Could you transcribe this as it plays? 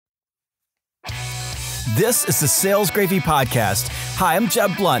This is the Sales Gravy Podcast. Hi, I'm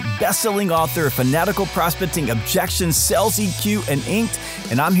Jeb Blunt, best-selling author of Fanatical Prospecting, Objections, Sales EQ, and Inked,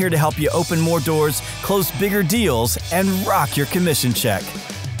 and I'm here to help you open more doors, close bigger deals, and rock your commission check.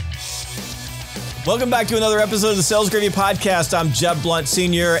 Welcome back to another episode of the Sales Gravy Podcast. I'm Jeb Blunt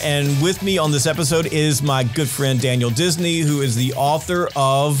Sr., and with me on this episode is my good friend Daniel Disney, who is the author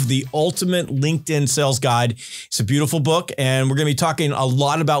of The Ultimate LinkedIn Sales Guide. It's a beautiful book, and we're going to be talking a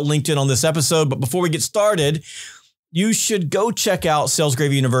lot about LinkedIn on this episode. But before we get started, you should go check out Sales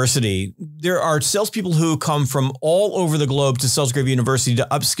Gravy University. There are salespeople who come from all over the globe to Sales Gravy University to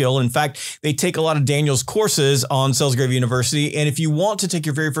upskill. In fact, they take a lot of Daniel's courses on Sales Gravy University. And if you want to take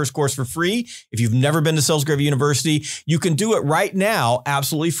your very first course for free, if you've never been to Sales Gravy University, you can do it right now,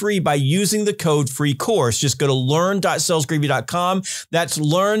 absolutely free, by using the code FREECOURSE. Just go to learn.salesgravy.com. That's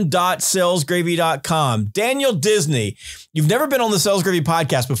learn.salesgravy.com. Daniel Disney, you've never been on the Sales Gravy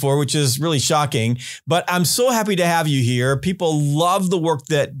Podcast before, which is really shocking, but I'm so happy to have you here. People love the work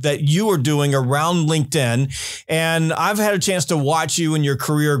that you are doing around LinkedIn. And I've had a chance to watch you and your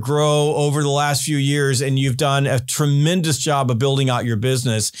career grow over the last few years, and you've done a tremendous job of building out your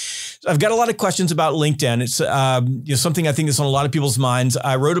business. I've got a lot of questions about LinkedIn. It's something I think that's on a lot of people's minds.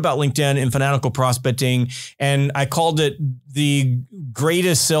 I wrote about LinkedIn in Fanatical Prospecting, and I called it the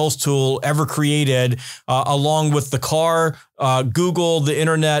greatest sales tool ever created, along with the car, Google, the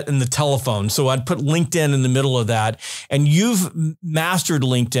internet, and the telephone. So I'd put LinkedIn in the middle of that. And you've mastered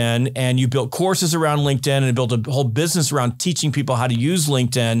LinkedIn, and you built courses around LinkedIn and built a whole business around teaching people how to use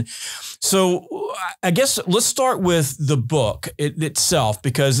LinkedIn. So I guess let's start with the book itself,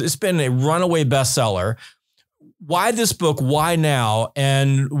 because it's been a runaway bestseller. Why this book? Why now?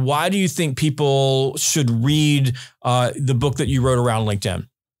 And why do you think people should read the book that you wrote around LinkedIn?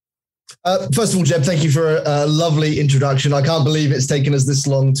 First of all, Jeb, thank you for a lovely introduction. I can't believe it's taken us this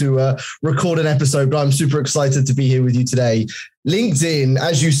long to record an episode, but I'm super excited to be here with you today. LinkedIn,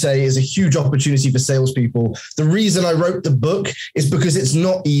 as you say, is a huge opportunity for salespeople. The reason I wrote the book is because it's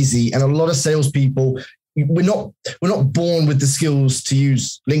not easy, and a lot of salespeople, we're not born with the skills to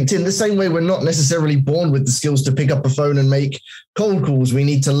use LinkedIn the same way we're not necessarily born with the skills to pick up a phone and make cold calls. We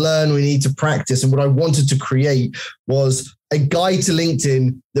need to learn, we need to practice. And what I wanted to create was a guide to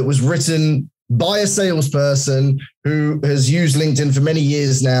LinkedIn that was written by a salesperson who has used LinkedIn for many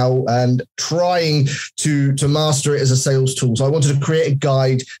years now and trying to master it as a sales tool. So I wanted to create a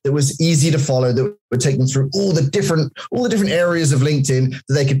guide that was easy to follow, that would take them through all the different areas of LinkedIn,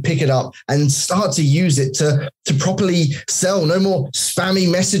 that they could pick it up and start to use it to properly sell. No more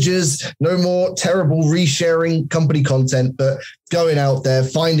spammy messages, no more terrible resharing company content, but going out there,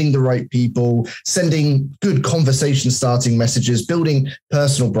 finding the right people, sending good conversation starting messages, building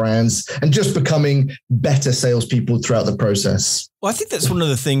personal brands, and just becoming better salespeople throughout the process. Well, I think that's one of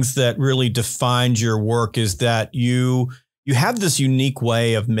the things that really defines your work, is that you have this unique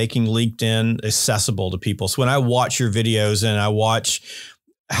way of making LinkedIn accessible to people. So when I watch your videos and I watch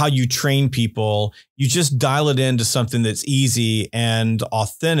how you train people, you just dial it into something that's easy and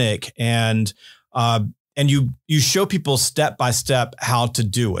authentic, and you show people step by step how to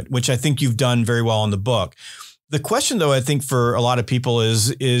do it, which I think you've done very well in the book. The question, though, I think for a lot of people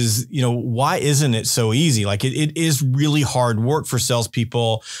is, why isn't it so easy? Like it is really hard work for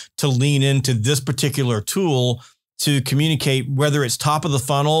salespeople to lean into this particular tool to communicate, whether it's top of the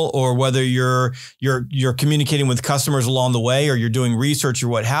funnel or whether you're communicating with customers along the way, or you're doing research or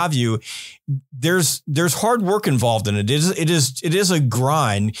what have you. There's hard work involved in it. It is a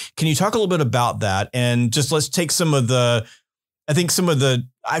grind. Can you talk a little bit about that? And just let's take some of the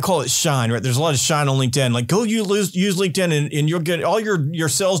I call it shine, right? There's a lot of shine on LinkedIn. Like, go use LinkedIn and you'll get all your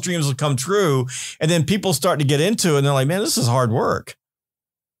sales dreams will come true. And then people start to get into it and they're like, man, this is hard work.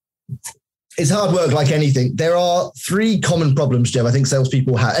 It's hard work like anything. There are three common problems, Jeb, I think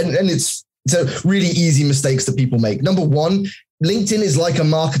salespeople have. And it's really easy mistakes that people make. Number one, LinkedIn is like a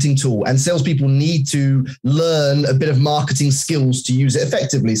marketing tool, and salespeople need to learn a bit of marketing skills to use it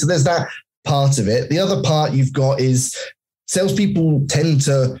effectively. So there's that part of it. The other part you've got is salespeople tend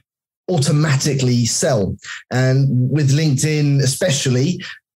to automatically sell. And with LinkedIn especially,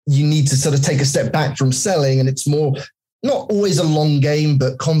 you need to sort of take a step back from selling, and it's more not always a long game,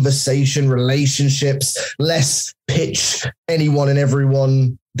 but conversation, relationships, less pitch anyone and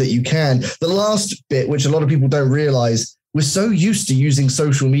everyone that you can. The last bit, which a lot of people don't realize, we're so used to using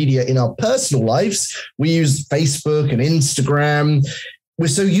social media in our personal lives. We use Facebook and Instagram. We're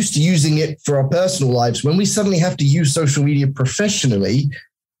so used to using it for our personal lives. When we suddenly have to use social media professionally,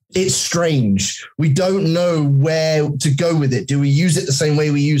 it's strange. We don't know where to go with it. Do we use it the same way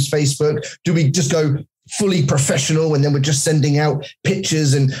we use Facebook? Do we just go fully professional, and then we're just sending out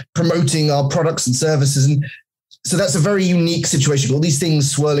pictures and promoting our products and services. And so that's a very unique situation. All these things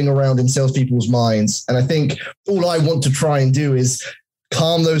swirling around in salespeople's minds. And I think all I want to try and do is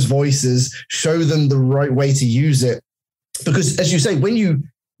calm those voices, show them the right way to use it. Because as you say, when you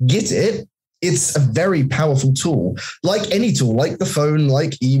get it, it's a very powerful tool, like any tool, like the phone,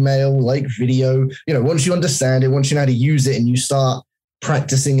 like email, like video. Once you understand it, once you know how to use it and you start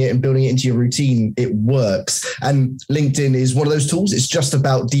practicing it and building it into your routine, it works. And LinkedIn is one of those tools. It's just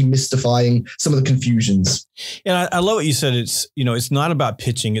about demystifying some of the confusions. And I love what you said. It's not about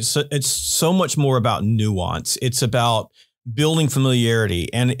pitching. It's so much more about nuance. It's about building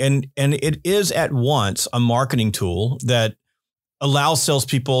familiarity. And it is at once a marketing tool that allows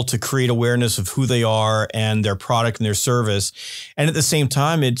salespeople to create awareness of who they are and their product and their service. And at the same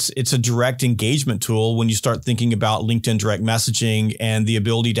time, it's a direct engagement tool when you start thinking about LinkedIn direct messaging and the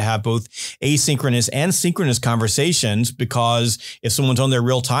ability to have both asynchronous and synchronous conversations, because if someone's on there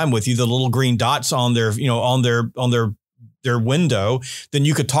real time with you, the little green dots on their, on their window, then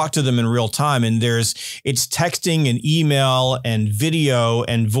you could talk to them in real time. And it's texting and email and video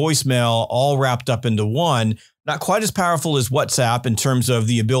and voicemail all wrapped up into one. Not quite as powerful as WhatsApp in terms of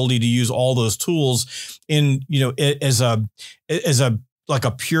the ability to use all those tools in, as like a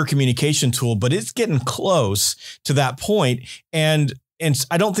pure communication tool, but it's getting close to that point. And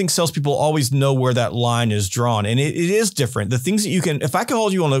I don't think salespeople always know where that line is drawn. And it is different. The things that you can, if I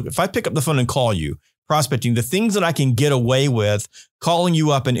pick up the phone and call you, prospecting, the things that I can get away with calling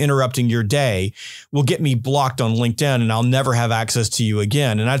you up and interrupting your day will get me blocked on LinkedIn, and I'll never have access to you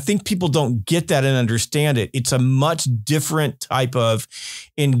again. And I think people don't get that and understand it. It's a much different type of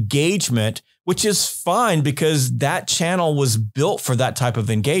engagement, which is fine because that channel was built for that type of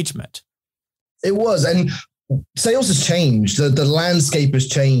engagement. It was. And sales has changed. The landscape has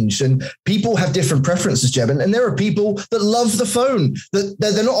changed, and people have different preferences, Jeb. And there are people that love the phone, that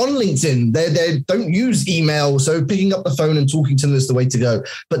they're not on LinkedIn. They don't use email. So picking up the phone and talking to them is the way to go.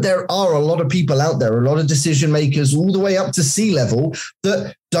 But there are a lot of people out there, a lot of decision makers all the way up to C-level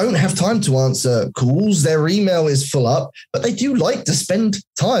that don't have time to answer calls. Their email is full up, but they do like to spend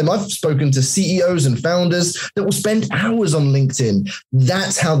time. I've spoken to CEOs and founders that will spend hours on LinkedIn.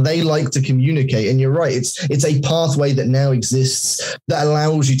 That's how they like to communicate. And you're right. It's a pathway that now exists that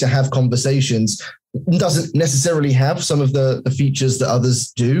allows you to have conversations. It doesn't necessarily have some of the features that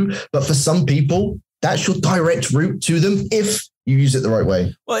others do, but for some people, that's your direct route to them if you use it the right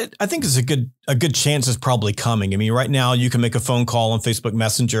way. Well, I think it's a good chance it's probably coming. I mean, right now you can make a phone call on Facebook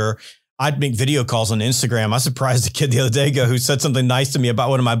Messenger. I'd make video calls on Instagram. I surprised a kid the other day ago who said something nice to me about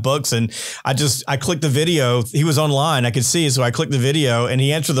one of my books. And I clicked the video. He was online. I could see. So I clicked the video and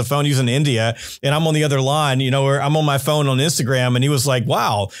he answered the phone. He was in India and I'm on the other line, or I'm on my phone on Instagram. And he was like,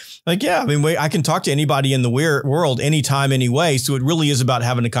 wow. Like, yeah, I mean, I can talk to anybody in the world anytime, anyway. So it really is about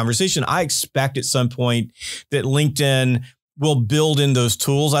having a conversation. I expect at some point that LinkedIn will build in those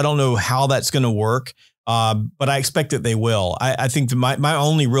tools. I don't know how that's going to work, but I expect that they will. I think that my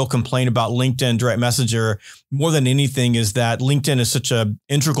only real complaint about LinkedIn Direct Messenger more than anything is that LinkedIn is such an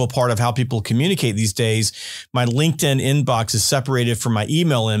integral part of how people communicate these days. My LinkedIn inbox is separated from my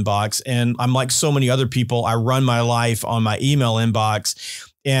email inbox. And I'm like so many other people, I run my life on my email inbox.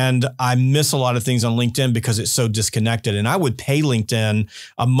 And I miss a lot of things on LinkedIn because it's so disconnected. And I would pay LinkedIn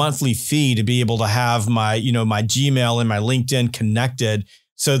a monthly fee to be able to have my Gmail and my LinkedIn connected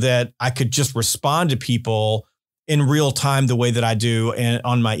so that I could just respond to people in real time the way that I do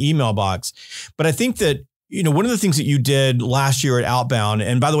on my email box. But I think that, one of the things that you did last year at Outbound,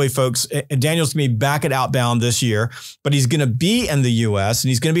 and by the way, folks, Daniel's going to be back at Outbound this year, but he's going to be in the US and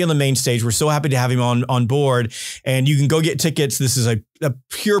he's going to be on the main stage. We're so happy to have him on board, and you can go get tickets. This is a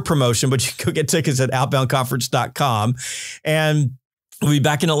pure promotion, but you can go get tickets at outboundconference.com. And we'll be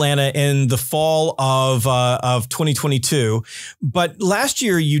back in Atlanta in the fall of 2022. But last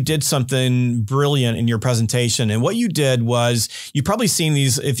year you did something brilliant in your presentation. And what you did was, you've probably seen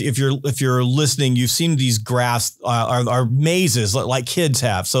these, if you're listening, you've seen these graphs are mazes like kids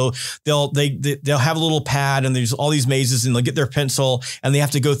have. So they'll have a little pad and there's all these mazes, and they'll get their pencil and they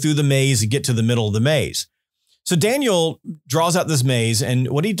have to go through the maze and get to the middle of the maze. So Daniel draws out this maze, and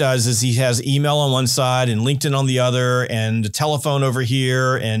what he does is he has email on one side and LinkedIn on the other and a telephone over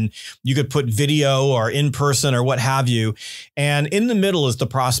here, and you could put video or in person or what have you. And in the middle is the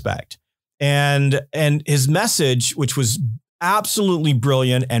prospect. And his message, which was absolutely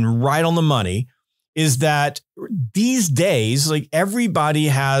brilliant and right on the money, is that these days, like everybody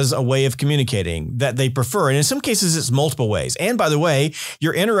has a way of communicating that they prefer. And in some cases, it's multiple ways. And by the way,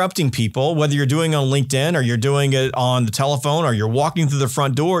 you're interrupting people, whether you're doing it on LinkedIn or you're doing it on the telephone or you're walking through the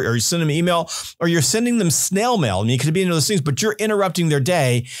front door or you send them an email or you're sending them snail mail. I mean, it could be into those things, but you're interrupting their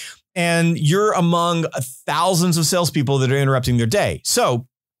day and you're among thousands of salespeople that are interrupting their day. So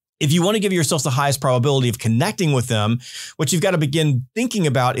if you want to give yourself the highest probability of connecting with them, what you've got to begin thinking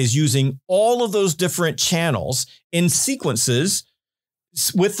about is using all of those different channels in sequences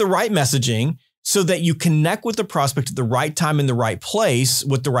with the right messaging so that you connect with the prospect at the right time in the right place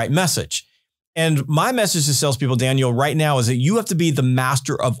with the right message. And my message to salespeople, Daniel, right now is that you have to be the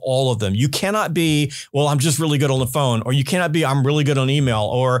master of all of them. You cannot be, well, I'm just really good on the phone, or you cannot be, I'm really good on email,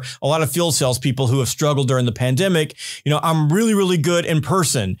 or a lot of field salespeople who have struggled during the pandemic. I'm really, really good in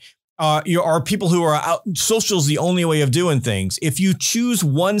person. You are people who are out. Social is the only way of doing things. If you choose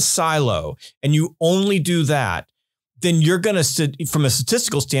one silo and you only do that, then you're going to, from a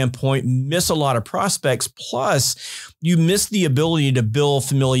statistical standpoint, miss a lot of prospects. Plus, you miss the ability to build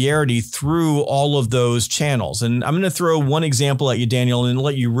familiarity through all of those channels. And I'm going to throw one example at you, Daniel, and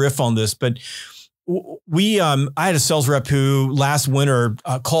let you riff on this. But I had a sales rep who last winter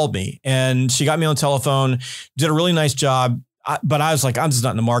called me, and she got me on the telephone, did a really nice job. But I was like, I'm just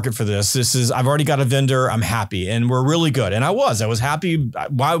not in the market for this. I've already got a vendor. I'm happy, and we're really good. And I was happy.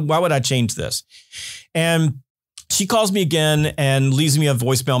 Why would I change this? And she calls me again and leaves me a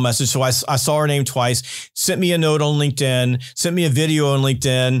voicemail message. So I saw her name twice, sent me a note on LinkedIn, sent me a video on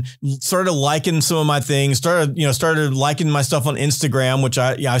LinkedIn, started liking some of my things, started liking my stuff on Instagram, which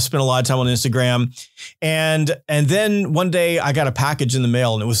I spent a lot of time on Instagram. And then one day I got a package in the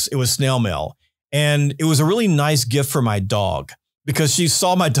mail, and it was snail mail. And it was a really nice gift for my dog because she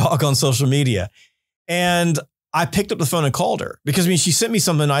saw my dog on social media. And I picked up the phone and called her because, she sent me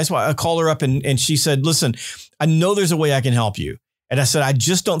something nice. I called her up and she said, listen, I know there's a way I can help you. And I said, I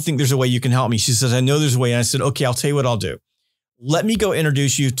just don't think there's a way you can help me. She says, I know there's a way. And I said, okay, I'll tell you what I'll do. Let me go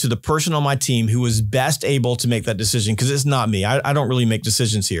introduce you to the person on my team who is best able to make that decision, because it's not me. I don't really make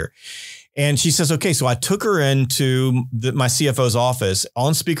decisions here. And she says, okay. So I took her into my CFO's office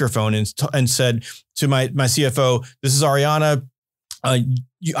on speakerphone and said to my CFO, this is Ariana.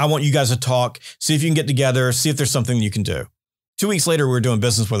 I want you guys to talk, see if you can get together, see if there's something you can do. 2 weeks later, we were doing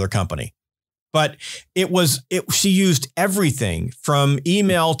business with her company. But she used everything from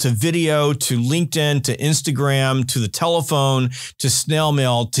email to video to LinkedIn to Instagram to the telephone to snail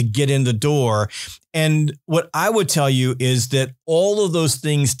mail to get in the door. And what I would tell you is that all of those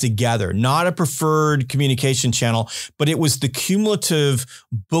things together, not a preferred communication channel, but it was the cumulative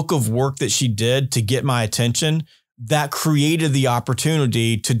book of work that she did to get my attention that created the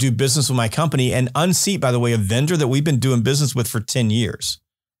opportunity to do business with my company and unseat, by the way, a vendor that we've been doing business with for 10 years.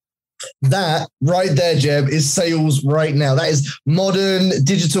 That right there, Jeb, is sales right now. That is modern,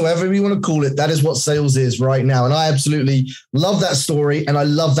 digital, however you want to call it. That is what sales is right now. And I absolutely love that story. And I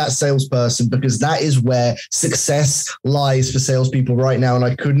love that salesperson, because that is where success lies for salespeople right now. And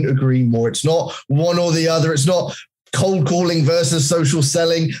I couldn't agree more. It's not one or the other. It's not cold calling versus social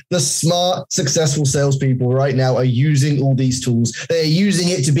selling. The smart, successful salespeople right now are using all these tools. They're using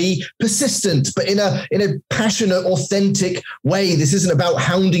it to be persistent, but in a passionate, authentic way. This isn't about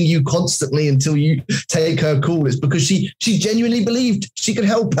hounding you constantly until you take her call. It's because she genuinely believed she could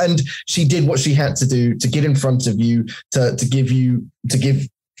help, and she did what she had to do to get in front of you, to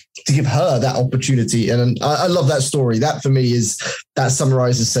give her that opportunity. And I love that story. That for me that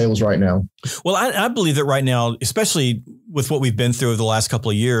summarizes sales right now. Well, I believe that right now, especially with what we've been through over the last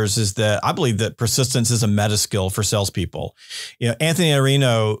couple of years, is that I believe that persistence is a meta skill for salespeople. Anthony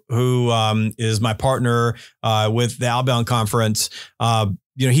Areno, who is my partner with the Outbound Conference,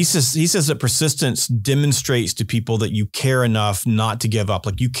 he says that persistence demonstrates to people that you care enough not to give up,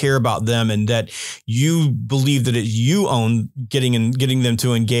 like you care about them, and that you believe that you own getting them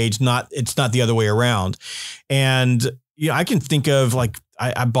to engage. It's not the other way around. And I can think of, like,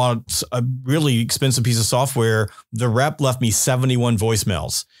 I bought a really expensive piece of software. The rep left me 71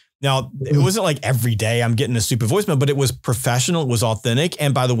 voicemails. Now, it wasn't like every day I'm getting a stupid voicemail, but it was professional. It was authentic.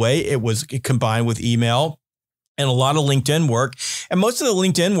 And by the way, it was combined with email and a lot of LinkedIn work. And most of the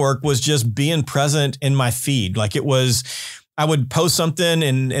LinkedIn work was just being present in my feed. Like I would post something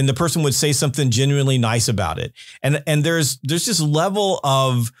and the person would say something genuinely nice about it. And there's this level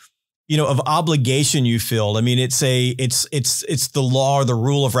of obligation you feel. I mean, it's the law or the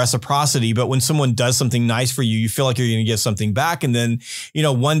rule of reciprocity. But when someone does something nice for you, you feel like you're going to get something back. And then,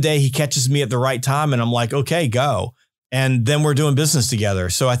 one day he catches me at the right time and I'm like, okay, go. And then we're doing business together.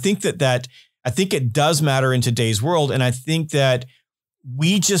 So I think that it does matter in today's world. And I think that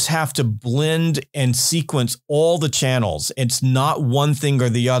we just have to blend and sequence all the channels. It's not one thing or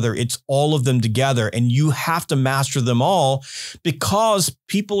the other. It's all of them together. And you have to master them all because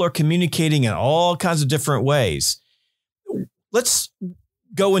people are communicating in all kinds of different ways. Let's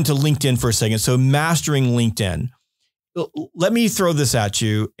go into LinkedIn for a second. So mastering LinkedIn. Let me throw this at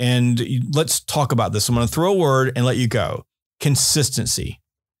you and let's talk about this. I'm going to throw a word and let you go. Consistency.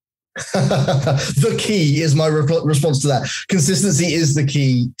 The key is my response to that. Consistency is the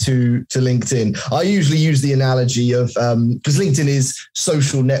key to LinkedIn. I usually use the analogy of, because LinkedIn is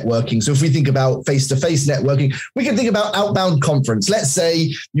social networking. So if we think about face-to-face networking, we can think about outbound conference. Let's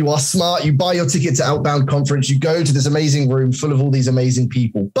say you are smart, you buy your ticket to outbound conference, you go to this amazing room full of all these amazing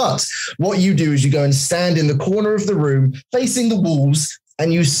people. But what you do is you go and stand in the corner of the room facing the walls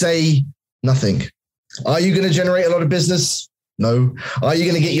and you say nothing. Are you going to generate a lot of business? No. Are you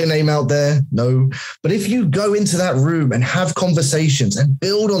going to get your name out there? No. But if you go into that room and have conversations and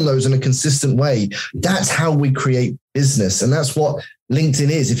build on those in a consistent way, that's how we create business. And that's what LinkedIn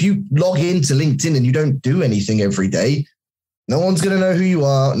is. If you log into LinkedIn and you don't do anything every day, no one's going to know who you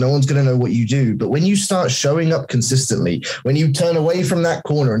are. No one's going to know what you do. But when you start showing up consistently, when you turn away from that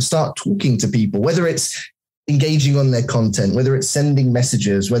corner and start talking to people, whether it's engaging on their content, whether it's sending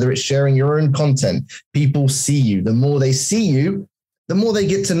messages, whether it's sharing your own content, people see you. The more they see you, the more they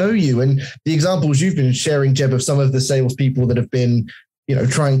get to know you. And the examples you've been sharing, Jeb, of some of the salespeople that have been,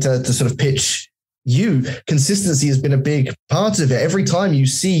 trying to sort of pitch you, consistency has been a big part of it. Every time you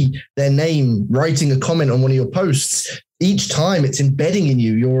see their name writing a comment on one of your posts, each time it's embedding in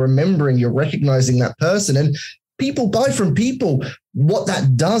you, you're remembering, you're recognizing that person. And people buy from people. What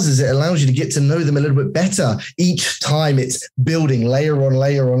that does is it allows you to get to know them a little bit better. Each time it's building layer on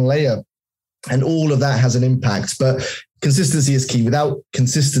layer on layer. And all of that has an impact. But consistency is key. Without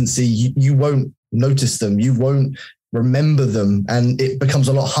consistency, you won't notice them. You won't remember them. And it becomes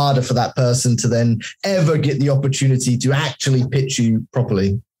a lot harder for that person to then ever get the opportunity to actually pitch you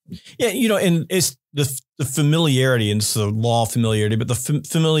properly. Yeah, and it's the familiarity, and it's the law of familiarity, but the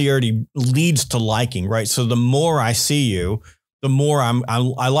familiarity leads to liking, right? So the more I see you, the more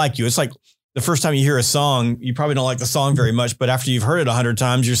I like you. It's like the first time you hear a song, you probably don't like the song very much, but after you've heard it 100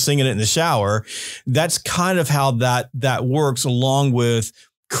 times, you're singing it in the shower. That's kind of how that works, along with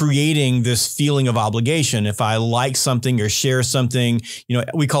creating this feeling of obligation. If I like something or share something,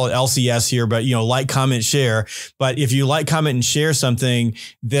 we call it LCS here, but like, comment, share. But if you like, comment, and share something,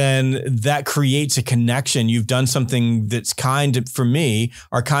 then that creates a connection. You've done something that's kind for me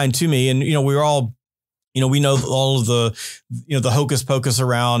or kind to me. And, we're all, we know all of the, the hocus pocus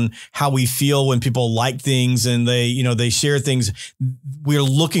around how we feel when people like things and they share things. We're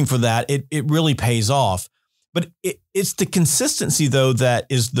looking for that. It really pays off. But it's the consistency, though, that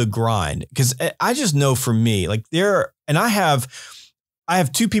is the grind. Because I just know for me, like I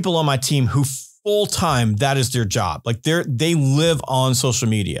have two people on my team who full time, that is their job. Like they live on social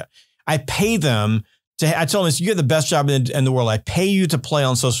media. I pay them I tell them, you get the best job in the world. I pay you to play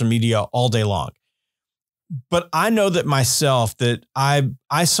on social media all day long. But I know that myself, that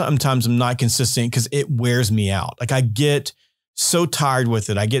I sometimes am not consistent because it wears me out. Like I get so tired with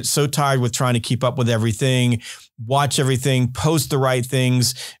it. I get so tired with trying to keep up with everything, watch everything, post the right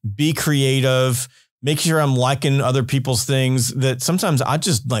things, be creative, make sure I'm liking other people's things, that sometimes I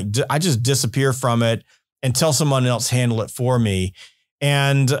just disappear from it and tell someone else handle it for me.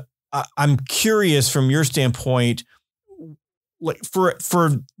 And I'm curious from your standpoint, like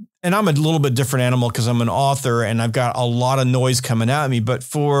and I'm a little bit different animal because I'm an author and I've got a lot of noise coming at me, but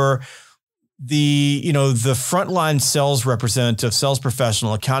for the frontline sales representative, sales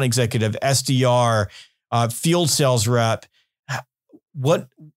professional, account executive, SDR, field sales rep, what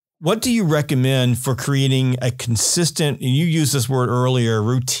do you recommend for creating a consistent, and you used this word earlier,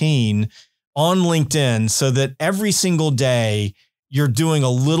 routine on LinkedIn, so that every single day you're doing a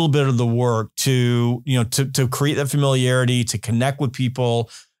little bit of the work to create that familiarity, to connect with people,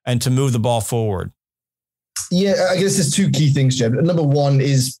 and to move the ball forward? Yeah, I guess there's two key things, Jeb. Number one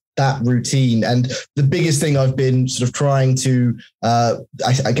is that routine. And the biggest thing I've been sort of trying to,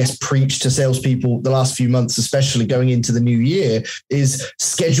 I guess, preach to salespeople the last few months, especially going into the new year, is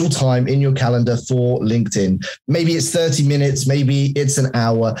schedule time in your calendar for LinkedIn. Maybe it's 30 minutes, maybe it's an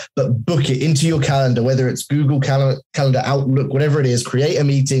hour, but book it into your calendar, whether it's Google Calendar, Outlook, whatever it is. Create a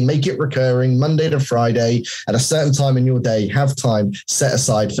meeting, make it recurring Monday to Friday at a certain time in your day. Have time set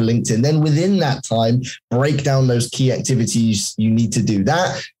aside for LinkedIn. Then within that time, break down those key activities you need to do.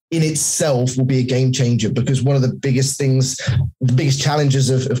 That in itself will be a game changer, because one of the biggest things, the biggest challenges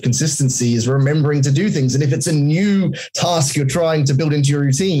of consistency is remembering to do things. And if it's a new task you're trying to build into your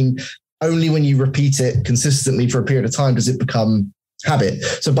routine, only when you repeat it consistently for a period of time does it become habit.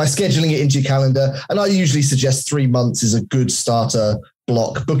 So by scheduling it into your calendar, and I usually suggest 3 months is a good starter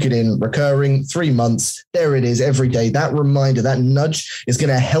block. Book it in, recurring, 3 months. There it is every day. That reminder, that nudge is going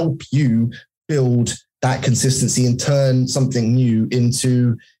to help you build that consistency and turn something new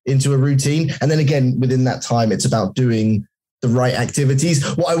into a routine. And then again, within that time, it's about doing the right activities.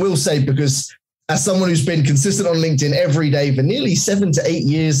 What I will say, because as someone who's been consistent on LinkedIn every day for nearly 7 to 8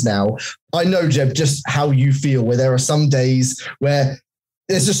 years now, I know, Jeb, just how you feel, where there are some days where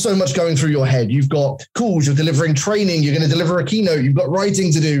there's just so much going through your head. You've got calls, you're delivering training, you're going to deliver a keynote, you've got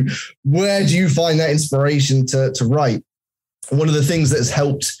writing to do. Where do you find that inspiration to write? One of the things that has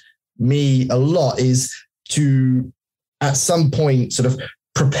helped me a lot is to, at some point, sort of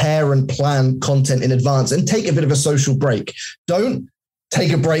prepare and plan content in advance and take a bit of a social break. Don't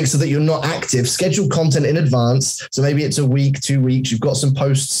take a break so that you're not active. Schedule content in advance. So maybe it's a week, 2 weeks. You've got some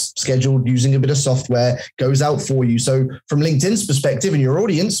posts scheduled using a bit of software, goes out for you. So from LinkedIn's perspective and your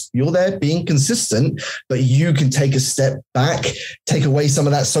audience, you're there being consistent, but you can take a step back, take away some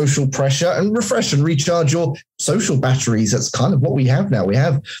of that social pressure and refresh and recharge your social batteries. That's kind of what we have now. We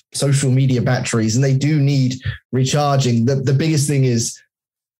have social media batteries and they do need recharging. The biggest thing is,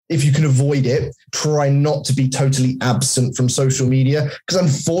 if you can avoid it, try not to be totally absent from social media. Because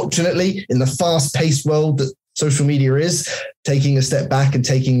unfortunately, in the fast-paced world that social media is, taking a step back and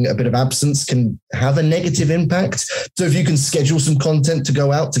taking a bit of absence can have a negative impact. So if you can schedule some content to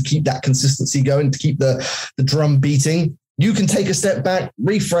go out to keep that consistency going, to keep the drum beating, you can take a step back,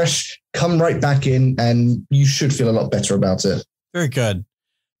 refresh, come right back in, and you should feel a lot better about it. Very good.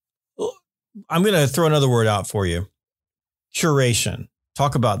 I'm going to throw another word out for you. Curation.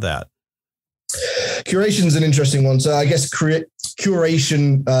 Talk about that. Curation is an interesting one. So I guess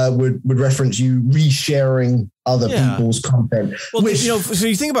curation would reference you resharing other people's content. Well, so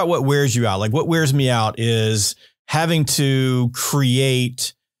you think about what wears you out. Like what wears me out is having to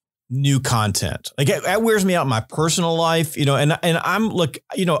create new content. Like it wears me out in my personal life, and I'm like,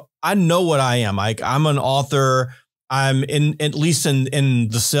 I know what I am. Like I'm an author. I'm at least in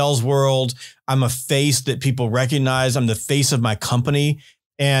the sales world, I'm a face that people recognize. I'm the face of my company,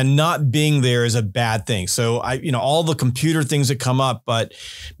 and not being there is a bad thing. So all the computer things that come up, but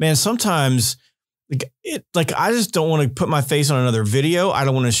man, sometimes I just don't want to put my face on another video. I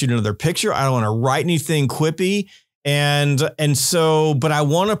don't want to shoot another picture. I don't want to write anything quippy. And so, but I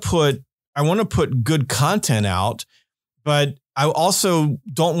want to put good content out, but I also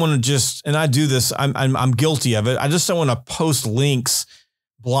don't want to just, and I do this, I'm guilty of it. I just don't want to post links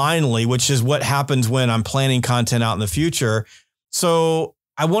blindly, which is what happens when I'm planning content out in the future. So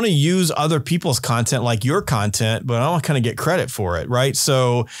I want to use other people's content, like your content, but I don't kind of get credit for it. Right.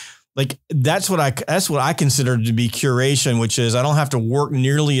 So like, that's what I consider to be curation, which is I don't have to work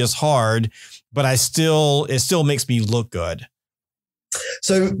nearly as hard, but it still makes me look good.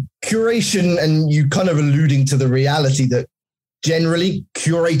 So curation, and you kind of alluding to the reality that generally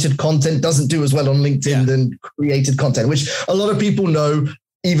curated content doesn't do as well on LinkedIn than created content, which a lot of people know,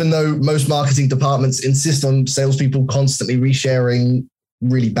 even though most marketing departments insist on salespeople constantly resharing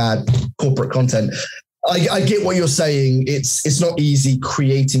really bad corporate content. I get what you're saying. It's not easy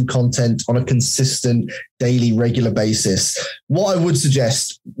creating content on a consistent, daily, regular basis. What I would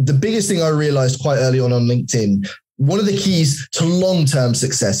suggest, the biggest thing I realized quite early on LinkedIn, one of the keys to long-term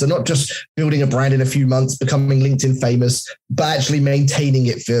success, so not just building a brand in a few months, becoming LinkedIn famous, but actually maintaining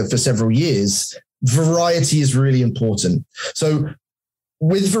it for several years, variety is really important. So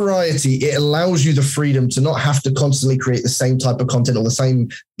with variety, it allows you the freedom to not have to constantly create the same type of content or the same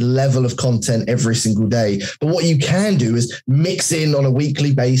level of content every single day. But what you can do is mix in on a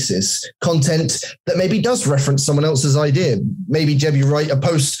weekly basis content that maybe does reference someone else's idea. Maybe, Jeb, you write a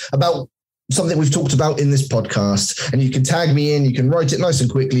post about something we've talked about in this podcast, and you can tag me in, you can write it nice and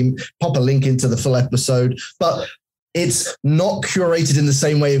quickly, pop a link into the full episode, but it's not curated in the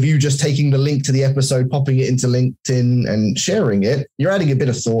same way of you just taking the link to the episode, popping it into LinkedIn and sharing it. You're adding a bit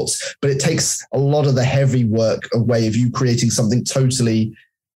of thoughts, but it takes a lot of the heavy work away of you creating something totally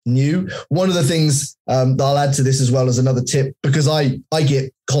new. One of the things that I'll add to this as well as another tip, because I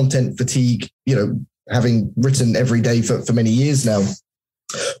get content fatigue, having written every day for many years now.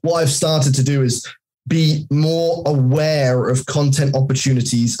 What I've started to do is be more aware of content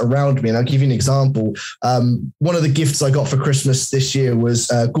opportunities around me. And I'll give you an example. One of the gifts I got for Christmas this year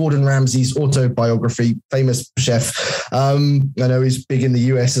was Gordon Ramsay's autobiography, famous chef. I know he's big in the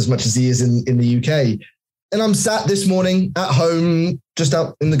US as much as he is in the UK. And I'm sat this morning at home, just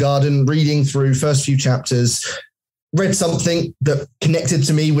out in the garden, reading through first few chapters, read something that connected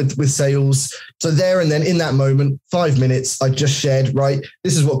to me with sales. So there and then in that moment, 5 minutes, I just shared, right,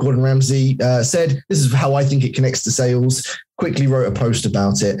 this is what Gordon Ramsay said. This is how I think it connects to sales. quickly wrote a post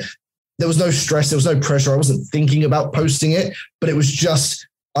about it. There was no stress. There was no pressure. I wasn't thinking about posting it, but it was just,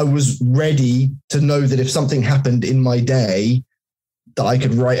 I was ready to know that if something happened in my day that I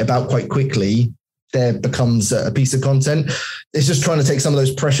could write about quite quickly, there becomes a piece of content. It's just trying to take some of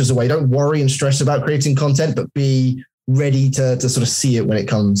those pressures away. Don't worry and stress about creating content, but be ready to sort of see it when it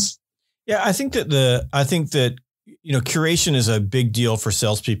comes. Yeah, I think that curation is a big deal for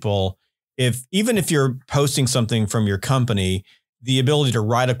salespeople. Even if you're posting something from your company, the ability to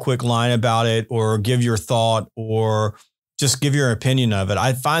write a quick line about it or give your thought or just give your opinion of it.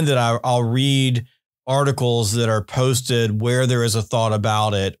 I find that I'll read articles that are posted where there is a thought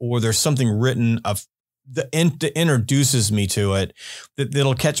about it, or there's something written that introduces me to it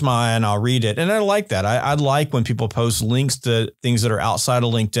that'll catch my eye and I'll read it. And I like that. I like when people post links to things that are outside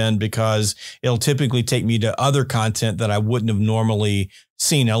of LinkedIn, because it'll typically take me to other content that I wouldn't have normally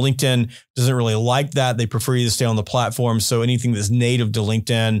seen. Now, LinkedIn doesn't really like that. They prefer you to stay on the platform. So anything that's native to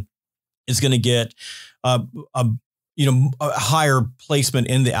LinkedIn is going to get a higher placement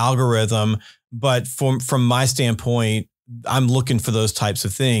in the algorithm. But from my standpoint, I'm looking for those types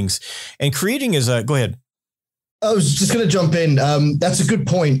of things. And creating go ahead. I was just going to jump in. That's a good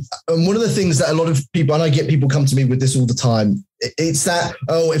point. And one of the things that a lot of people, and I get people come to me with this all the time, it's that,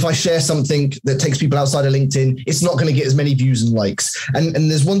 if I share something that takes people outside of LinkedIn, it's not going to get as many views and likes. And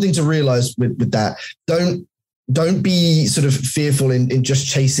there's one thing to realize with that. Don't be sort of fearful in just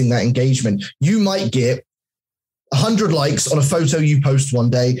chasing that engagement. You might get 100 likes on a photo you post one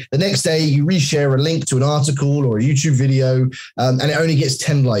day. The next day you reshare a link to an article or a YouTube video, and it only gets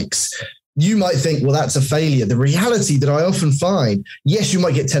 10 likes. You might think, well, that's a failure. The reality that I often find, yes, you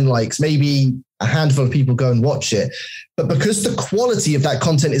might get 10 likes, maybe a handful of people go and watch it. But because the quality of that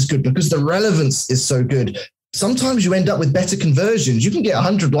content is good, because the relevance is so good, sometimes you end up with better conversions. You can get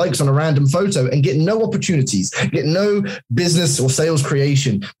 100 likes on a random photo and get no opportunities, get no business or sales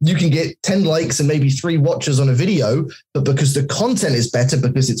creation. You can get 10 likes and maybe 3 watches on a video, but because the content is better,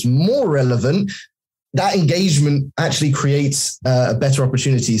 because it's more relevant, that engagement actually creates a better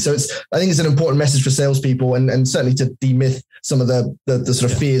opportunity. So I think it's an important message for salespeople, and certainly to demyth some of the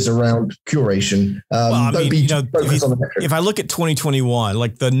sort of fears around curation. If I look at 2021,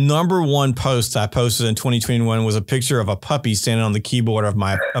 like the number one post I posted in 2021 was a picture of a puppy standing on the keyboard of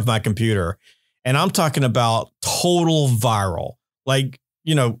my computer. And I'm talking about total viral,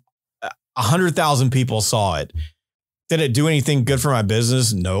 100,000 people saw it. Did it do anything good for my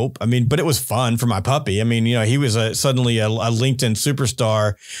business? Nope. But it was fun for my puppy. He was suddenly a LinkedIn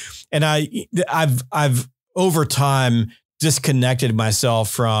superstar, and I've over time disconnected myself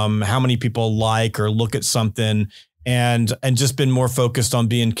from how many people like or look at something, and just been more focused on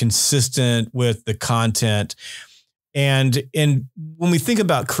being consistent with the content. And when we think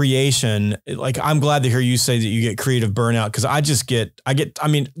about creation, I'm glad to hear you say that you get creative burnout, because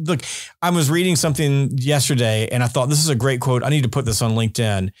look, I was reading something yesterday and I thought, this is a great quote. I need to put this on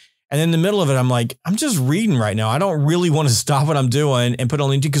LinkedIn. And in the middle of it, I'm like, I'm just reading right now. I don't really want to stop what I'm doing and put it on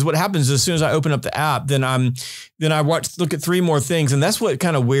LinkedIn, because what happens is, as soon as I open up the app, then I look at 3 more things, and that's what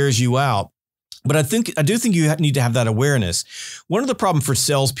kind of wears you out. But I do think you need to have that awareness. One of the problems for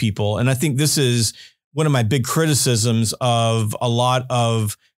salespeople, and I think this is one of my big criticisms of a lot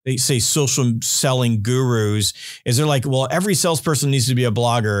of, they say, social selling gurus, is they're like, well, every salesperson needs to be a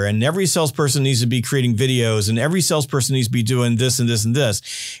blogger, and every salesperson needs to be creating videos, and every salesperson needs to be doing this and this and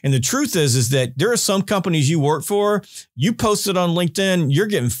this. And the truth is that there are some companies you work for, you post it on LinkedIn, you're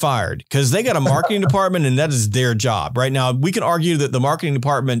getting fired, because they got a marketing department, and that is their job. Right now, we can argue that the marketing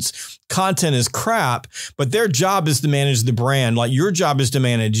department's content is crap, but their job is to manage the brand. Like, your job is to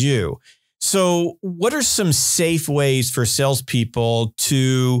manage you. So what are some safe ways for salespeople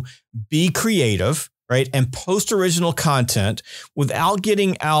to be creative, right, and post original content without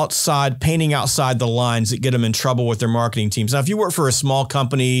getting outside, painting outside the lines that get them in trouble with their marketing teams? Now, if you work for a small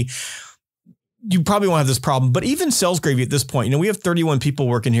company, you probably won't have this problem. But even Sales Gravy at this point, we have 31 people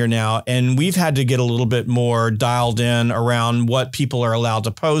working here now, and we've had to get a little bit more dialed in around what people are allowed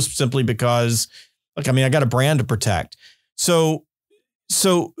to post, simply because, look, I got a brand to protect.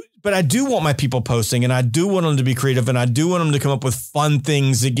 But I do want my people posting, and I do want them to be creative, and I do want them to come up with fun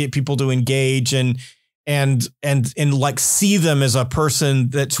things that get people to engage and see them as a person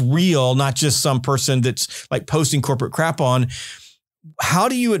that's real, not just some person that's like posting corporate crap on. How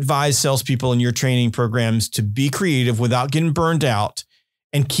do you advise salespeople in your training programs to be creative without getting burned out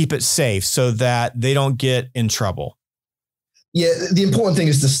and keep it safe so that they don't get in trouble? Yeah, the important thing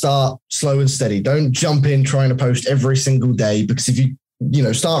is to start slow and steady. Don't jump in trying to post every single day, because if you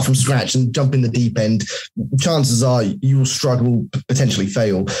start from scratch and jump in the deep end, chances are you will struggle, potentially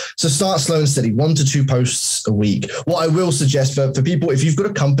fail. So start slow and steady, 1 to 2 posts a week. What I will suggest for people, if you've got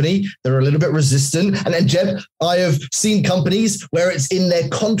a company, they're a little bit resistant. And then, Jeb, I have seen companies where it's in their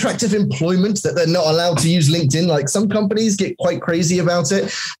contract of employment that they're not allowed to use LinkedIn. Like some companies get quite crazy about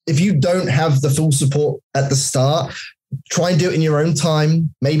it. If you don't have the full support at the start, try and do it in your own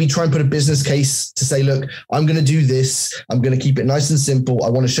time. Maybe try and put a business case to say, look, I'm going to do this. I'm going to keep it nice and simple. I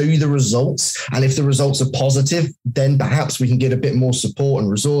want to show you the results. And if the results are positive, then perhaps we can get a bit more support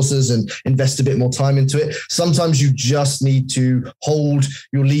and resources and invest a bit more time into it. Sometimes you just need to hold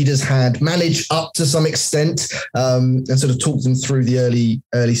your leader's hand, manage up to some extent, and sort of talk them through the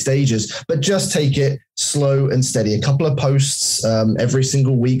early stages, but just take it slow and steady. A couple of posts every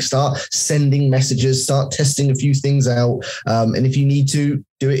single week. Start sending messages, start testing a few things out. And if you need to,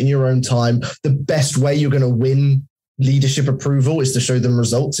 do it in your own time. The best way you're going to win leadership approval is to show them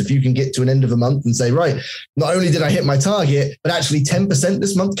results. If you can get to an end of a month and say, right, not only did I hit my target, but actually 10%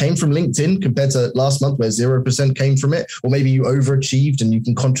 this month came from LinkedIn compared to last month where 0% came from it, or maybe you overachieved and you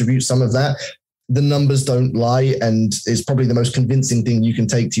can contribute some of that. The numbers don't lie, and it's probably the most convincing thing you can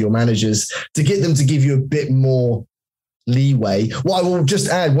take to your managers to get them to give you a bit more leeway. What I will just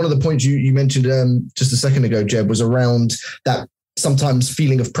add, one of the points you mentioned just a second ago, Jeb, was around that sometimes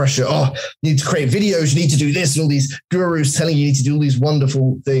feeling of pressure. Oh, you need to create videos, you need to do this, and all these gurus telling you need to do all these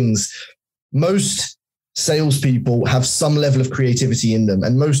wonderful things. Most salespeople have some level of creativity in them,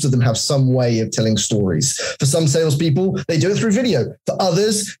 and most of them have some way of telling stories. For some salespeople, they do it through video. For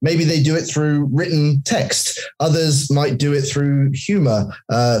others, maybe they do it through written text. Others might do it through humor,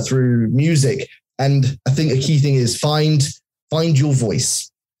 through music. And I think a key thing is find your voice.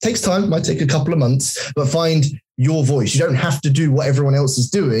 Takes time, might take a couple of months, but find your voice. You don't have to do what everyone else is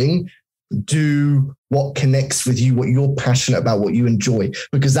doing. Do what connects with you, what you're passionate about, what you enjoy,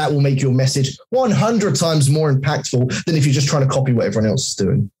 because that will make your message 100 times more impactful than if you're just trying to copy what everyone else is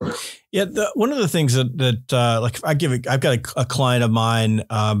doing. Yeah, one of the things like I've got a client of mine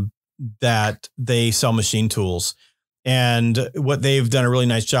that they sell machine tools, and what they've done a really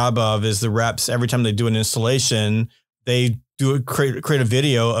nice job of is the reps, every time they do an installation, they create a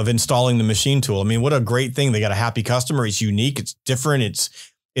video of installing the machine tool. I mean, what a great thing. They got a happy customer. It's unique. It's different. It's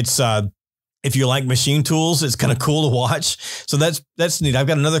if you like machine tools, it's kind of cool to watch. So that's neat. I've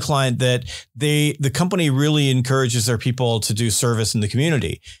got another client that the company really encourages their people to do service in the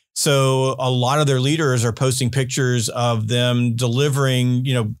community. So a lot of their leaders are posting pictures of them delivering,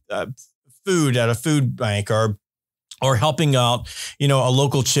 food at a food bank or helping out, a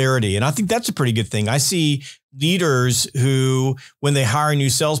local charity. And I think that's a pretty good thing. I see leaders who, when they hire a new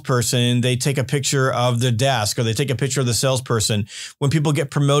salesperson, they take a picture of the desk or they take a picture of the salesperson. When people get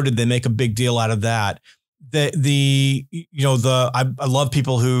promoted, they make a big deal out of that. I love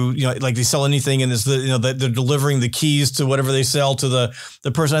people who, like they sell anything and they're delivering the keys to whatever they sell to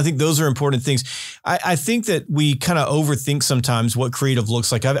the person. I think those are important things. I think that we kind of overthink sometimes what creative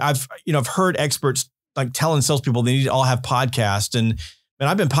looks like. I've heard experts like telling salespeople they need to all have podcasts, and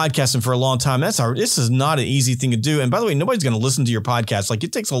I've been podcasting for a long time. This is not an easy thing to do. And by the way, nobody's going to listen to your podcast. Like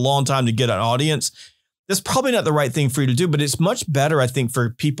it takes a long time to get an audience. That's probably not the right thing for you to do, but it's much better, I think, for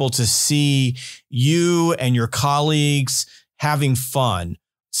people to see you and your colleagues having fun,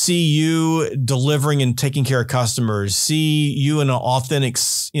 see you delivering and taking care of customers, see you in an authentic,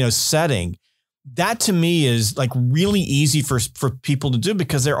 setting. That to me is like really easy for people to do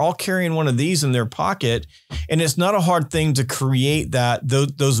because they're all carrying one of these in their pocket. And it's not a hard thing to create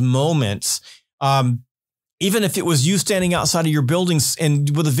those moments. Even if it was you standing outside of your buildings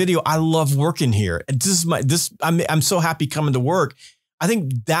and with a video, I love working here. I'm so happy coming to work. I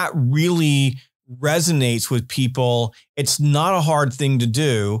think that really resonates with people. It's not a hard thing to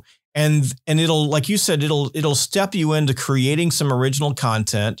do. And it'll, like you said, it'll step you into creating some original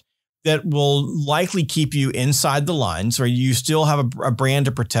content that will likely keep you inside the lines, where you still have a brand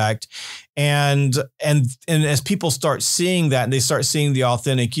to protect. And as people start seeing that and they start seeing the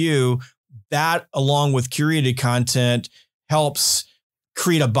authentic you, that along with curated content helps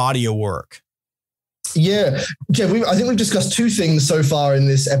create a body of work. Yeah, Jeff, I think we've discussed two things so far in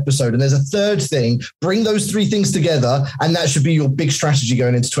this episode, and there's a third thing. Bring those three things together, and that should be your big strategy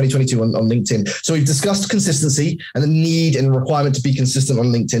going into 2022 on LinkedIn. So we've discussed consistency and the need and requirement to be consistent on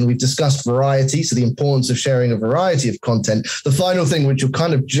LinkedIn. We've discussed variety, so the importance of sharing a variety of content. The final thing, which you're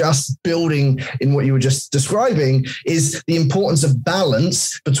kind of just building in what you were just describing, is the importance of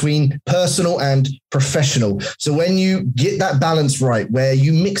balance between personal and professional. So when you get that balance right, where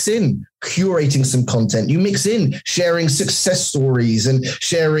you mix in curating some content. You mix in sharing success stories and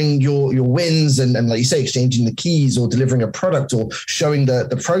sharing your wins and like you say, exchanging the keys or delivering a product or showing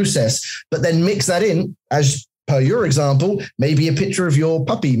the process, but then mix that in as per your example, maybe a picture of your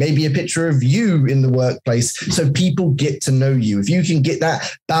puppy, maybe a picture of you in the workplace. So people get to know you. If you can get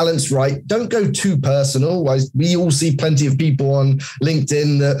that balance right, don't go too personal. We all see plenty of people on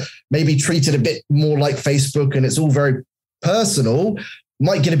LinkedIn that maybe treat it a bit more like Facebook and it's all very personal.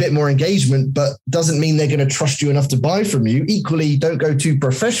 Might get a bit more engagement, but doesn't mean they're going to trust you enough to buy from you. Equally, don't go too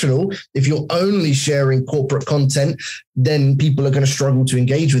professional. If you're only sharing corporate content, then people are going to struggle to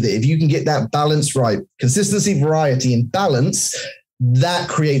engage with it. If you can get that balance right, consistency, variety, and balance, that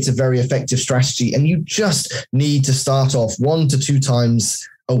creates a very effective strategy. And you just need to start off 1 to 2 times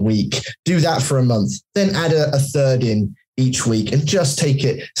a week. Do that for a month, then add a third in each week and just take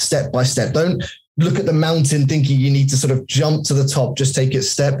it step by step. Don't look at the mountain thinking you need to sort of jump to the top. Just take it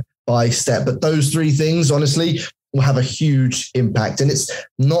step by step. But those 3 things, honestly, will have a huge impact. And it's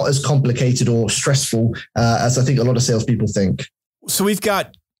not as complicated or stressful as I think a lot of salespeople think. So we've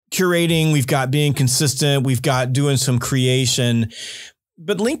got curating, we've got being consistent, we've got doing some creation.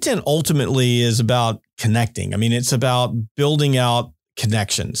 But LinkedIn ultimately is about connecting. I mean, it's about building out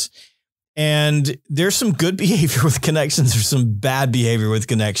connections. And there's some good behavior with connections. There's some bad behavior with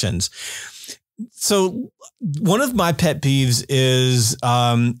connections. So one of my pet peeves is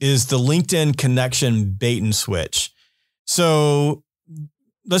the LinkedIn connection bait and switch. So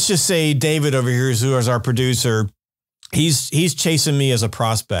let's just say David over here, who is our producer, he's chasing me as a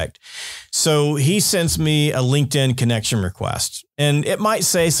prospect. So he sends me a LinkedIn connection request, and it might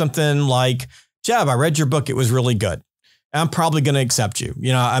say something like, "Jeb, I read your book. It was really good. I'm probably going to accept you.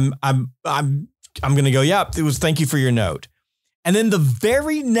 You know, I'm going to go, yeah, it was, thank you for your note." And then the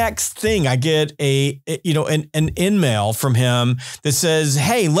very next thing I get an email from him that says,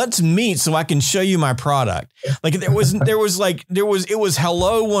 "Hey, let's meet so I can show you my product." Like it was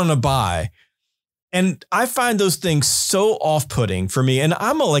hello, wanna buy. And I find those things so off-putting for me. And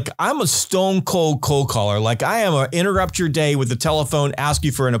I'm a stone cold caller. Like I am interrupt your day with the telephone, ask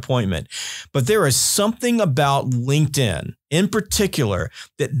you for an appointment. But there is something about LinkedIn in particular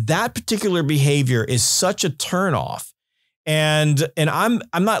that particular behavior is such a turnoff. And I'm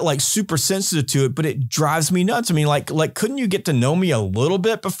not like super sensitive to it, but it drives me nuts. I mean, like couldn't you get to know me a little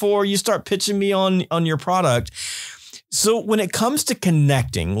bit before you start pitching me on your product? So when it comes to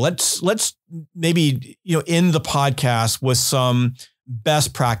connecting, let's maybe end the podcast with some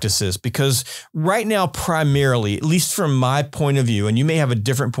best practices, because right now, primarily, at least from my point of view, and you may have a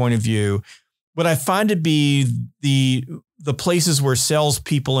different point of view, what I find to be the places where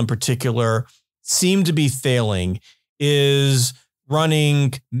salespeople in particular seem to be failing is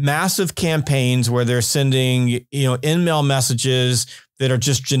running massive campaigns where they're sending, in-mail messages that are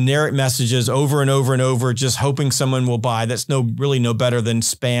just generic messages over and over and over, just hoping someone will buy. That's really no better than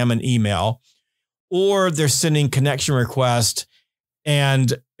spam and email. Or they're sending connection requests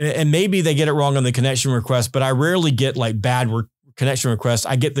and maybe they get it wrong on the connection request, but I rarely get like bad connection requests.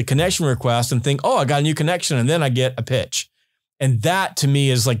 I get the connection request and think, oh, I got a new connection. And then I get a pitch. And that to me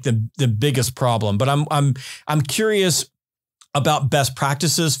is like the biggest problem. But I'm curious about best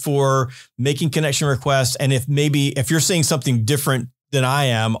practices for making connection requests. And if you're seeing something different than I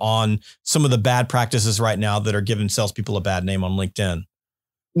am on some of the bad practices right now that are giving salespeople a bad name on LinkedIn.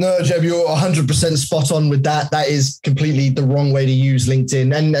 No, Jeb, you're 100% spot on with that. That is completely the wrong way to use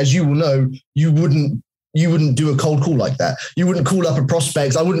LinkedIn. And as you will know, you wouldn't do a cold call like that. You wouldn't call up a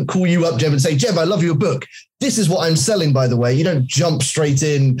prospect. I wouldn't call you up, Jeb, and say, "Jeb, I love your book. This is what I'm selling, by the way." You don't jump straight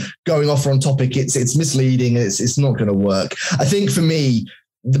in going off on topic. It's misleading. It's not going to work. I think for me,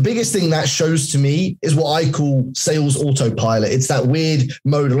 the biggest thing that shows to me is what I call sales autopilot. It's that weird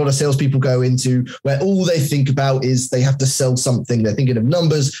mode a lot of salespeople go into where all they think about is they have to sell something. They're thinking of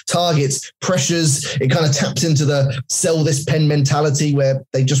numbers, targets, pressures. It kind of taps into the sell this pen mentality where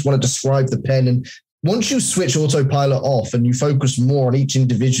they just want to describe the pen. And once you switch autopilot off and you focus more on each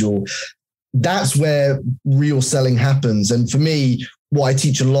individual, that's where real selling happens. And for me, what I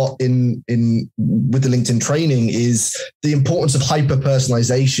teach a lot with the LinkedIn training is the importance of hyper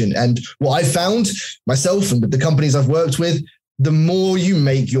personalization. And what I found myself and with the companies I've worked with, the more you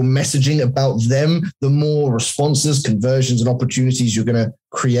make your messaging about them, the more responses, conversions, and opportunities you're going to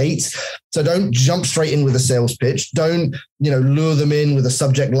create. So don't jump straight in with a sales pitch. Don't, lure them in with a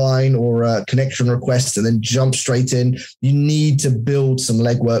subject line or a connection request and then jump straight in. You need to build some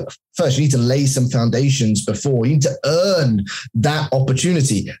legwork first. You need to lay some foundations before. You need to earn that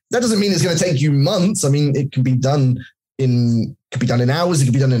opportunity. That doesn't mean it's going to take you months. I mean, it can be done in hours. It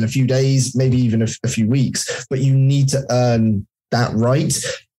could be done in a few days, maybe even a few weeks, but you need to earn that right.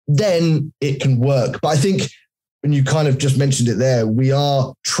 then it can work. But I think when you kind of just mentioned it there, we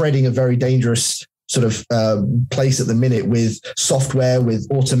are treading a very dangerous sort of place at the minute with software, with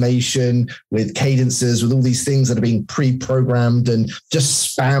automation, with cadences, with all these things that are being pre-programmed and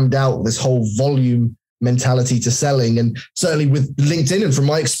just spammed out, this whole volume mentality to selling. And certainly with LinkedIn, and from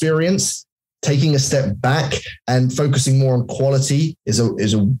my experience, taking a step back and focusing more on quality is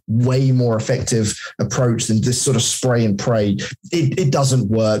a way more effective approach than this sort of spray and pray. It doesn't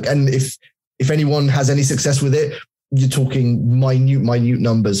work. And if anyone has any success with it, you're talking minute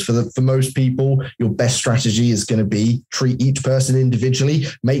numbers. For most people, your best strategy is going to be treat each person individually,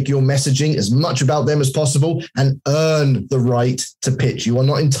 make your messaging as much about them as possible, and earn the right to pitch. You are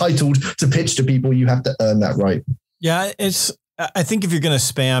not entitled to pitch to people. You have to earn that right. Yeah, I think if you're going to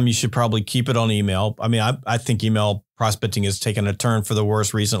spam, you should probably keep it on email. I mean, I think email prospecting has taken a turn for the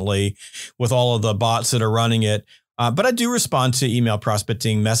worse recently with all of the bots that are running it. But I do respond to email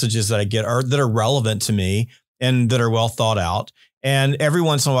prospecting messages that I get that are relevant to me and that are well thought out. And every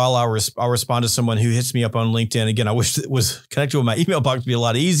once in a while, I'll respond to someone who hits me up on LinkedIn. Again, I wish it was connected with my email box to be a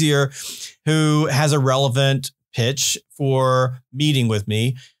lot easier, who has a relevant pitch for meeting with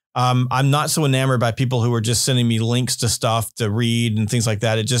me. I'm not so enamored by people who are just sending me links to stuff to read and things like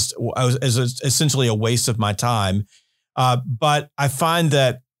that. It just is essentially a waste of my time. But I find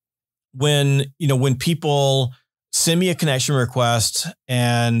that when people send me a connection request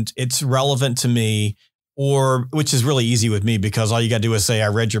and it's relevant to me, or which is really easy with me because all you got to do is say, I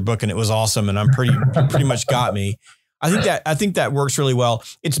read your book and it was awesome. And I'm pretty much got me. I think that works really well.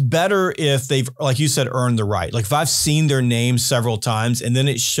 It's better if they've, like you said, earned the right. Like if I've seen their name several times and then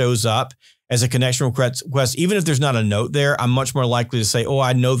it shows up as a connection request, even if there's not a note there, I'm much more likely to say, oh,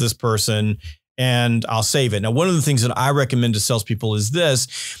 I know this person and I'll save it. Now, one of the things that I recommend to salespeople is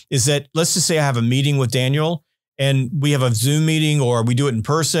that let's just say I have a meeting with Daniel and we have a Zoom meeting, or we do it in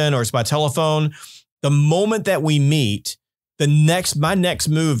person, or it's by telephone. The moment that we meet, my next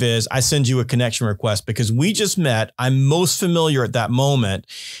move is I send you a connection request because we just met. I'm most familiar at that moment.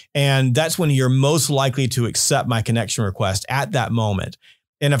 And that's when you're most likely to accept my connection request at that moment.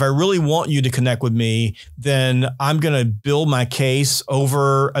 And if I really want you to connect with me, then I'm going to build my case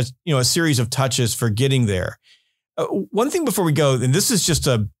over a series of touches for getting there. One thing before we go, and this is just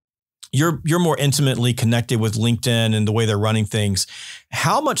you're more intimately connected with LinkedIn and the way they're running things.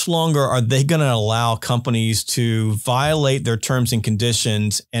 How much longer are they going to allow companies to violate their terms and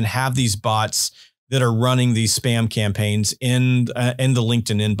conditions and have these bots that are running these spam campaigns in the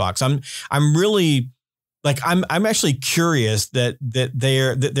LinkedIn inbox? I'm really I'm actually curious that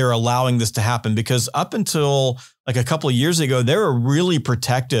they're allowing this to happen, because up until like a couple of years ago, they were really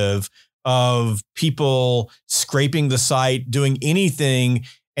protective of people scraping the site, doing anything.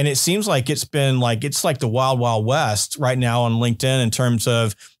 And it seems like it's like the wild, wild west right now on LinkedIn in terms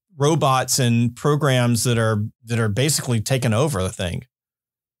of robots and programs that are basically taking over the thing.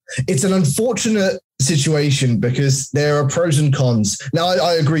 It's an unfortunate situation because there are pros and cons. Now,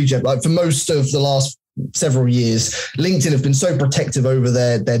 I agree, Jeb. Like for most of the last several years, LinkedIn have been so protective over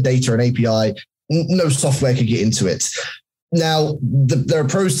their data and API, no software could get into it. Now, there are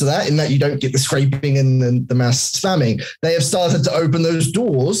pros to that in that you don't get the scraping and the mass spamming. They have started to open those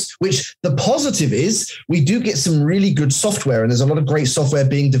doors, which the positive is we do get some really good software, and there's a lot of great software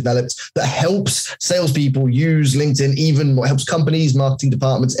being developed that helps salespeople use LinkedIn, even what helps companies, marketing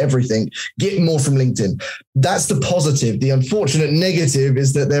departments, everything get more from LinkedIn. That's the positive. The unfortunate negative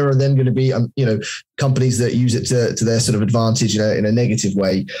is that there are then going to be, companies that use it to their sort of advantage in a negative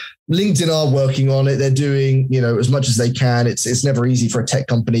way. LinkedIn are working on it. They're doing, as much as they can. It's never easy for a tech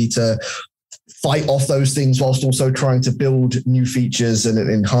company to fight off those things whilst also trying to build new features and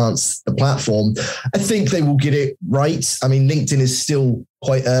enhance the platform. I think they will get it right. I mean, LinkedIn is still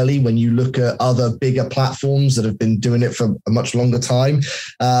quite early when you look at other bigger platforms that have been doing it for a much longer time.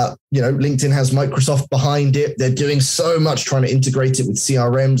 LinkedIn has Microsoft behind it. They're doing so much trying to integrate it with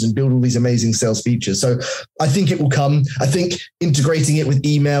CRMs and build all these amazing sales features. So I think it will come. I think integrating it with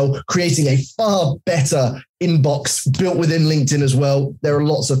email, creating a far better inbox built within LinkedIn as well. There are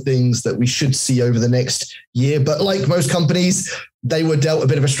lots of things that we should see over the next year. But like most companies, they were dealt a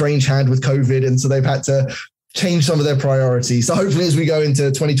bit of a strange hand with COVID. And so they've had to change some of their priorities. So hopefully as we go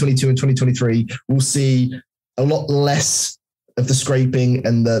into 2022 and 2023, we'll see a lot less of the scraping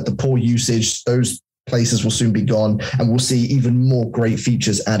and the poor usage. Those places will soon be gone, and we'll see even more great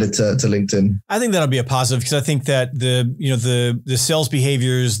features added to LinkedIn. I think that'll be a positive, because I think that the sales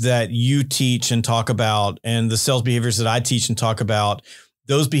behaviors that you teach and talk about, and the sales behaviors that I teach and talk about,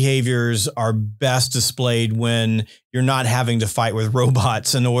 those behaviors are best displayed when you're not having to fight with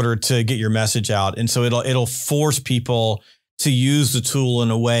robots in order to get your message out. And so it'll force people to use the tool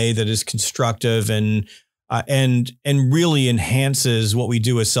in a way that is constructive and really enhances what we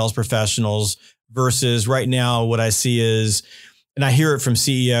do as sales professionals versus right now what I see is, and I hear it from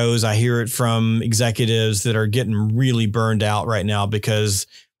CEOs, I hear it from executives that are getting really burned out right now because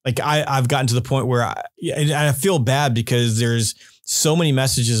like I've gotten to the point where I feel bad because there's so many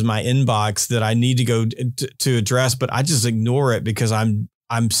messages in my inbox that I need to go to address, but I just ignore it because I'm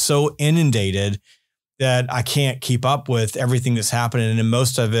so inundated that I can't keep up with everything that's happening. And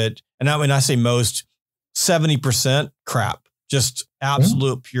most of it, and when I say most, 70% crap, just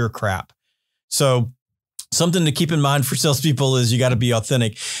absolute pure crap. So something to keep in mind for salespeople is you got to be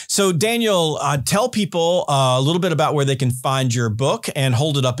authentic. So Daniel, tell people a little bit about where they can find your book and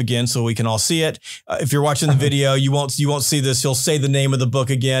hold it up again so we can all see it. If you're watching the video, you won't see this. You'll say the name of the book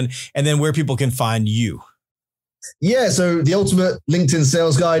again, and then where people can find you. Yeah, so The Ultimate LinkedIn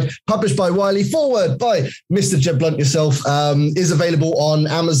Sales Guide, published by Wiley, forward by Mr. Jeb Blunt yourself, is available on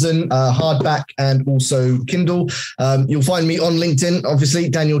Amazon, hardback, and also Kindle. You'll find me on LinkedIn, obviously,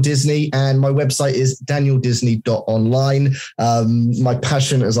 Daniel Disney, and my website is danieldisney.online. My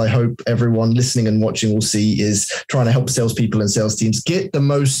passion, as I hope everyone listening and watching will see, is trying to help salespeople and sales teams get the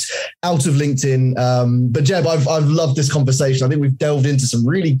most out of LinkedIn. But Jeb, I've loved this conversation. I think we've delved into some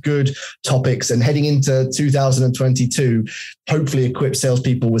really good topics, and heading into 2022, hopefully equip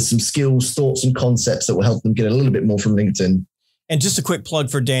salespeople with some skills, thoughts, and concepts that will help them get a little bit more from LinkedIn. And just a quick plug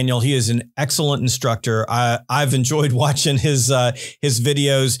for Daniel. He is an excellent instructor. I've enjoyed watching his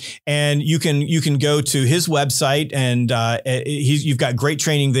videos, and you can go to his website, and you've got great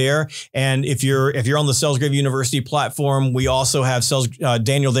training there. And if you're on the SalesGravy University platform, we also have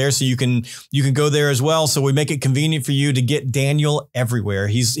Daniel there, so you can go there as well. So we make it convenient for you to get Daniel everywhere.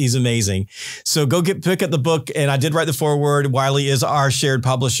 He's amazing. So go pick up the book. And I did write the foreword. Wiley is our shared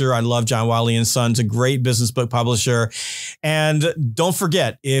publisher. I love John Wiley and Sons, a great business book publisher. And don't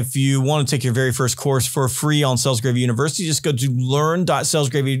forget, if you want to take your very first course for free on SalesGravy University, just go to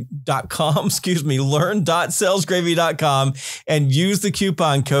learn.salesgravy.com, learn.salesgravy.com, and use the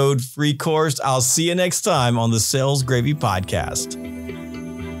coupon code FREE COURSE. I'll see you next time on the Sales Gravy Podcast.